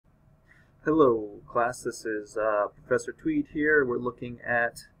Hello class, this is Professor Tweed here. We're looking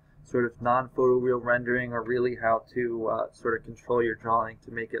at sort of non-photoreal rendering, or really how to sort of control your drawing to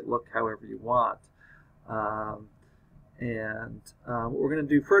make it look however you want. What we're going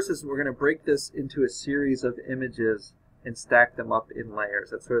to do first is we're going to break this into a series of images and stack them up in layers.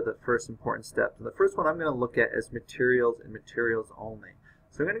 That's sort of the first important step. And the first one I'm going to look at is materials and materials only.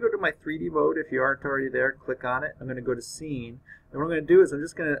 So I'm going to go to my 3D mode. If you aren't already there, click on it. I'm going to go to Scene. And what I'm going to do is I'm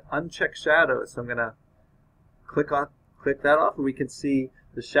just going to uncheck shadows. So I'm going to click that off, and we can see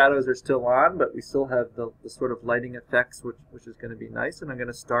the shadows are still on, but we still have the sort of lighting effects, which is going to be nice. And I'm going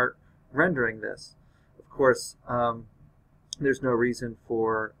to start rendering this. Of course, there's no reason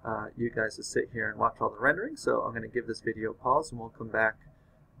for you guys to sit here and watch all the rendering, so I'm going to give this video a pause, and we'll come back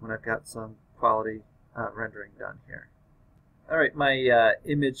when I've got some quality rendering done here. Alright, my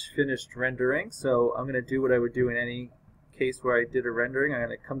image finished rendering, so I'm going to do what I would do in any case where I did a rendering. I'm going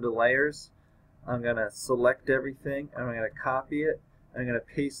to come to Layers, I'm going to select everything, and I'm going to copy it, and I'm going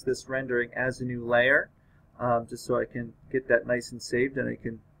to paste this rendering as a new layer, just so I can get that nice and saved, and I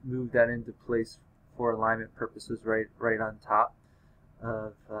can move that into place for alignment purposes right on top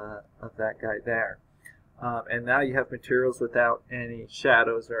of that guy there. And now you have materials without any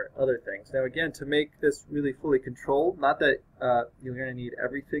shadows or other things. Now again, to make this really fully controlled, not that you're going to need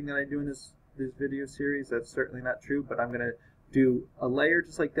everything that I do in this video series, that's certainly not true, but I'm going to do a layer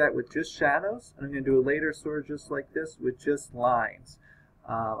just like that with just shadows, and I'm going to do a layer sort of just like this with just lines.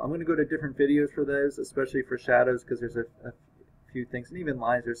 I'm going to go to different videos for those, especially for shadows, because there's a few things, and even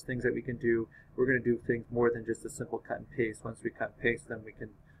lines, there's things that we can do. We're going to do things more than just a simple cut and paste. Once we cut and paste them,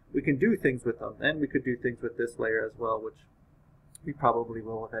 we can do things with them, and we could do things with this layer as well, which we probably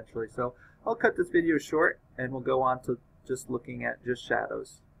will eventually. So I'll cut this video short, and we'll go on to just looking at just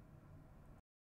shadows.